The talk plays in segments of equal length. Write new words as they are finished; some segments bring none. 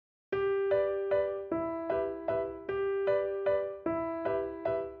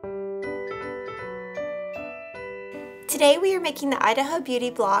Today we are making the Idaho Beauty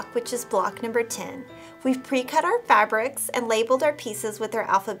block, which is block number 10. We've pre-cut our fabrics and labeled our pieces with our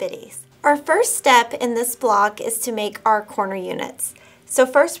alphabets. Our first step in this block is to make our corner units. So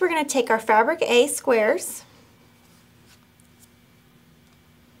first we're going to take our fabric A squares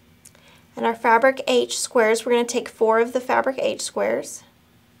and our fabric H squares. We're going to take 4 of the fabric H squares.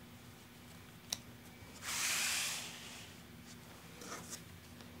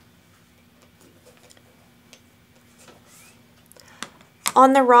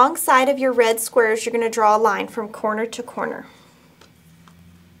 On the wrong side of your red squares, you're going to draw a line from corner to corner.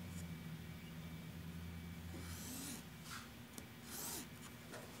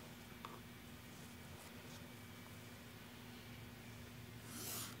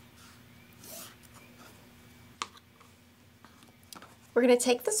 We're going to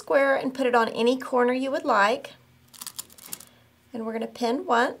take the square and put it on any corner you would like. And we're going to pin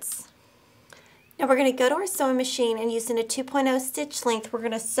once. Now we're going to go to our sewing machine and using a 2.0 stitch length, we're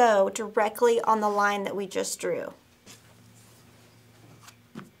going to sew directly on the line that we just drew.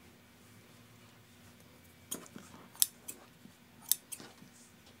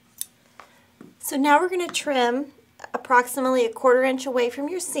 So now we're going to trim approximately 1/4 inch away from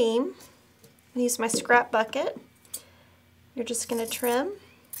your seam. I use my scrap bucket. You're just going to trim.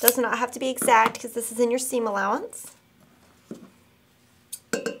 Does not have to be exact because this is in your seam allowance.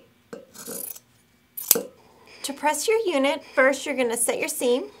 To press your unit, first you're going to set your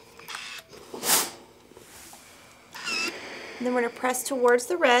seam. And then we're going to press towards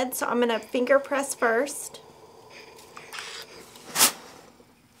the red, so I'm going to finger press first.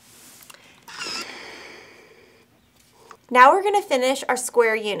 Now we're going to finish our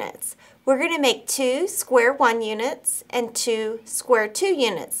square units. We're going to make 2 square 1 units and 2 square 2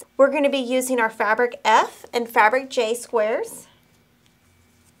 units. We're going to be using our fabric F and fabric J squares.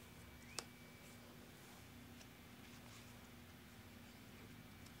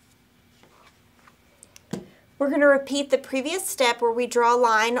 We're going to repeat the previous step where we draw a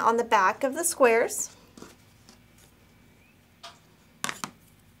line on the back of the squares.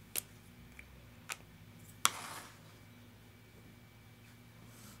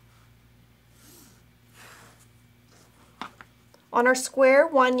 On our square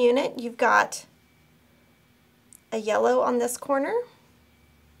 1 unit, you've got a yellow on this corner,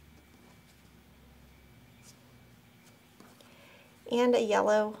 and a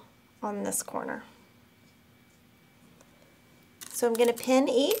yellow on this corner. So I'm going to pin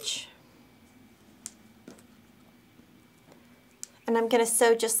each, and I'm going to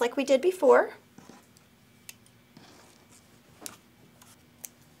sew just like we did before.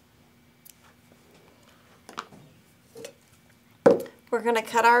 We're going to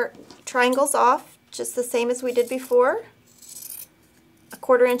cut our triangles off just the same as we did before,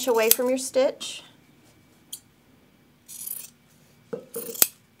 1/4 inch away from your stitch.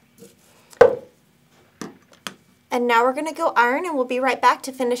 And now we're going to go iron, and we'll be right back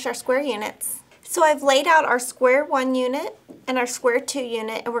to finish our square units. So I've laid out our square 1 unit and our square 2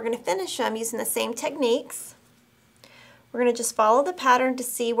 unit, and we're going to finish them using the same techniques. We're going to just follow the pattern to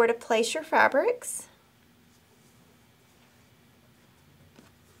see where to place your fabrics.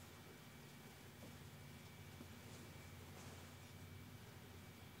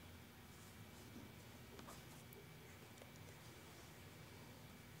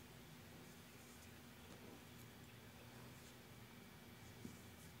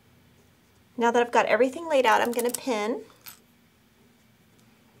 Now that I've got everything laid out, I'm going to pin.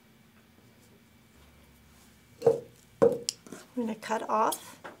 I'm going to cut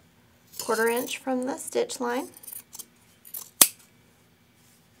off 1/4 inch from the stitch line.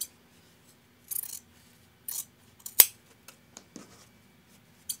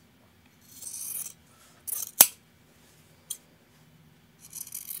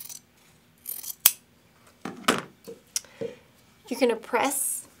 You're going to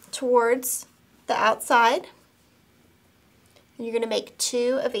press towards the outside, and you're going to make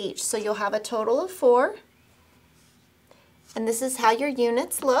 2 of each, so you'll have a total of 4. And this is how your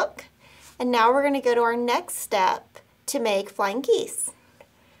units look. And now we're going to go to our next step to make flying geese.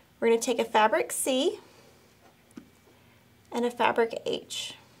 We're going to take a fabric C and a fabric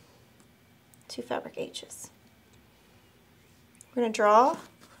H, 2 fabric H's. We're going to draw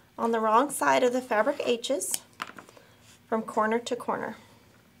on the wrong side of the fabric H's from corner to corner.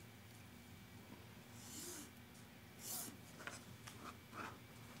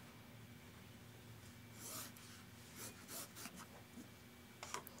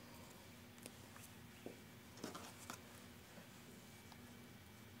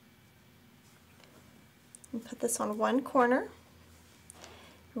 And put this on one corner.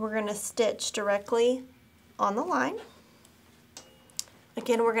 We're going to stitch directly on the line.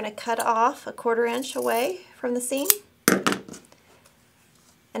 Again, we're going to cut off a 1/4 inch away from the seam.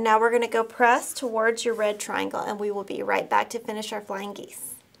 And now we're going to go press towards your red triangle, and we will be right back to finish our flying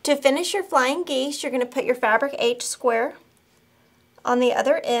geese. To finish your flying geese, you're going to put your fabric H square on the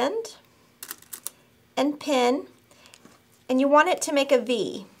other end and pin, and you want it to make a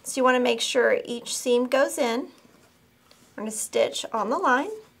V. So you want to make sure each seam goes in. We're going to stitch on the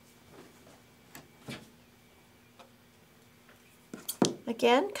line.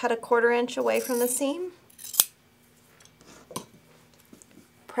 Again, cut a 1/4 inch away from the seam.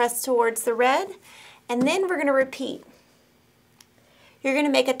 Press towards the red, and then we're going to repeat. You're going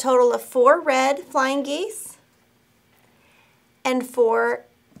to make a total of 4 red flying geese and 4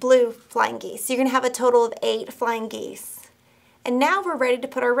 blue flying geese. You're going to have a total of 8 flying geese. And now we're ready to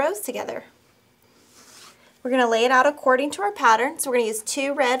put our rows together. We're going to lay it out according to our pattern. So we're going to use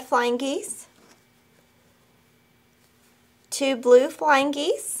 2 red flying geese, 2 blue flying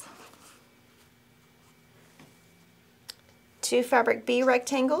geese, 2 fabric B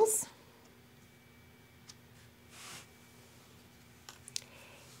rectangles,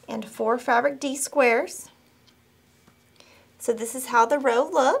 and 4 fabric D squares. So this is how the row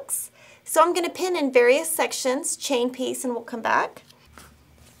looks. So I'm going to pin in various sections, chain piece, and we'll come back.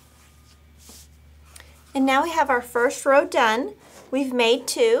 And now we have our first row done. We've made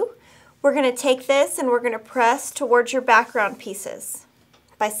 2. We're going to take this and we're going to press towards your background pieces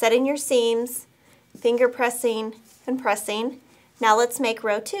by setting your seams, finger pressing and pressing. Now let's make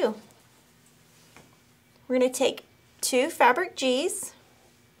row 2. We're going to take 2 fabric G's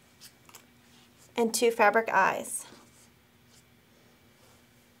and 2 fabric I's.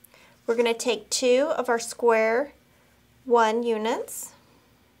 We're going to take 2 of our square 1 units,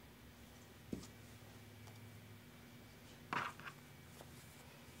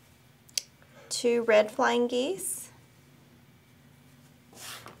 two red flying geese,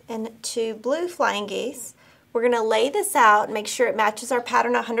 and 2 blue flying geese. We're going to lay this out and make sure it matches our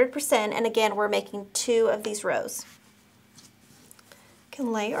pattern 100%, and again we're making 2 of these rows. We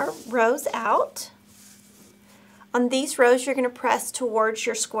can lay our rows out. On these rows you're going to press towards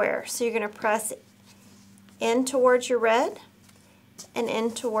your square. So you're going to press in towards your red and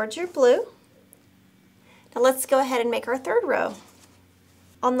in towards your blue. Now let's go ahead and make our 3rd row.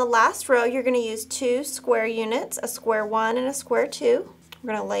 On the last row you're going to use 2 square units, a square 1 and a square 2. We're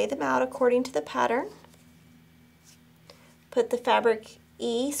going to lay them out according to the pattern. Put the fabric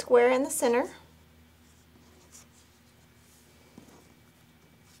E square in the center.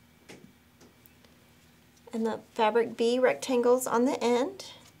 And the fabric B rectangles on the end.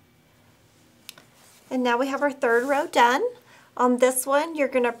 And now we have our 3rd row done. On this one, you're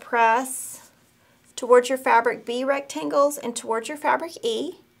going to press towards your fabric B rectangles and towards your fabric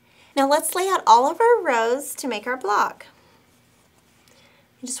E. Now let's lay out all of our rows to make our block.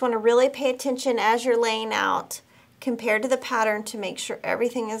 You just want to really pay attention as you're laying out compared to the pattern to make sure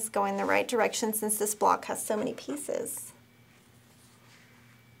everything is going the right direction since this block has so many pieces.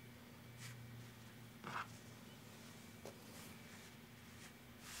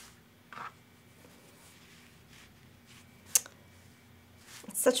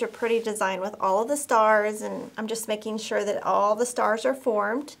 Such a pretty design with all of the stars, and I'm just making sure that all the stars are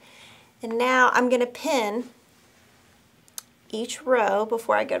formed. And now I'm going to pin each row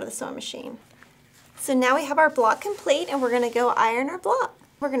before I go to the sewing machine. So now we have our block complete, and we're going to go iron our block.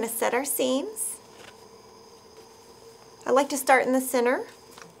 We're going to set our seams. I like to start in the center.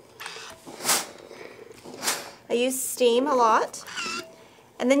 I use steam a lot,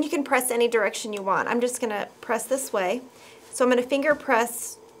 and then you can press any direction you want. I'm just going to press this way. So I'm going to finger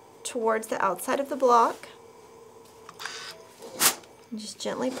press towards the outside of the block and just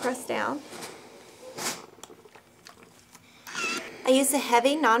gently press down. I use a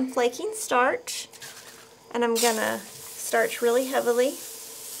heavy non-flaking starch, and I'm going to starch really heavily.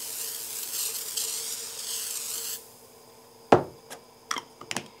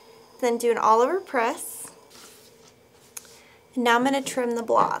 Then do an all-over press. And now I'm going to trim the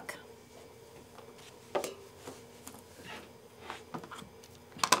block.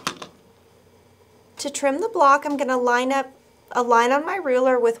 To trim the block, I'm going to line up a line on my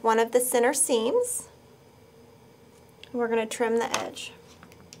ruler with one of the center seams. We're going to trim the edge.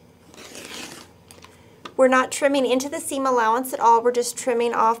 We're not trimming into the seam allowance at all, we're just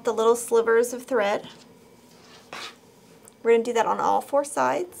trimming off the little slivers of thread. We're going to do that on all 4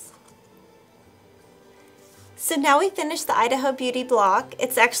 sides. So now we finished the Idaho Beauty block.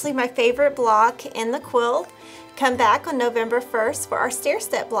 It's actually my favorite block in the quilt. Come back on November 1st for our stair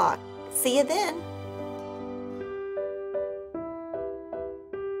step block. See you then.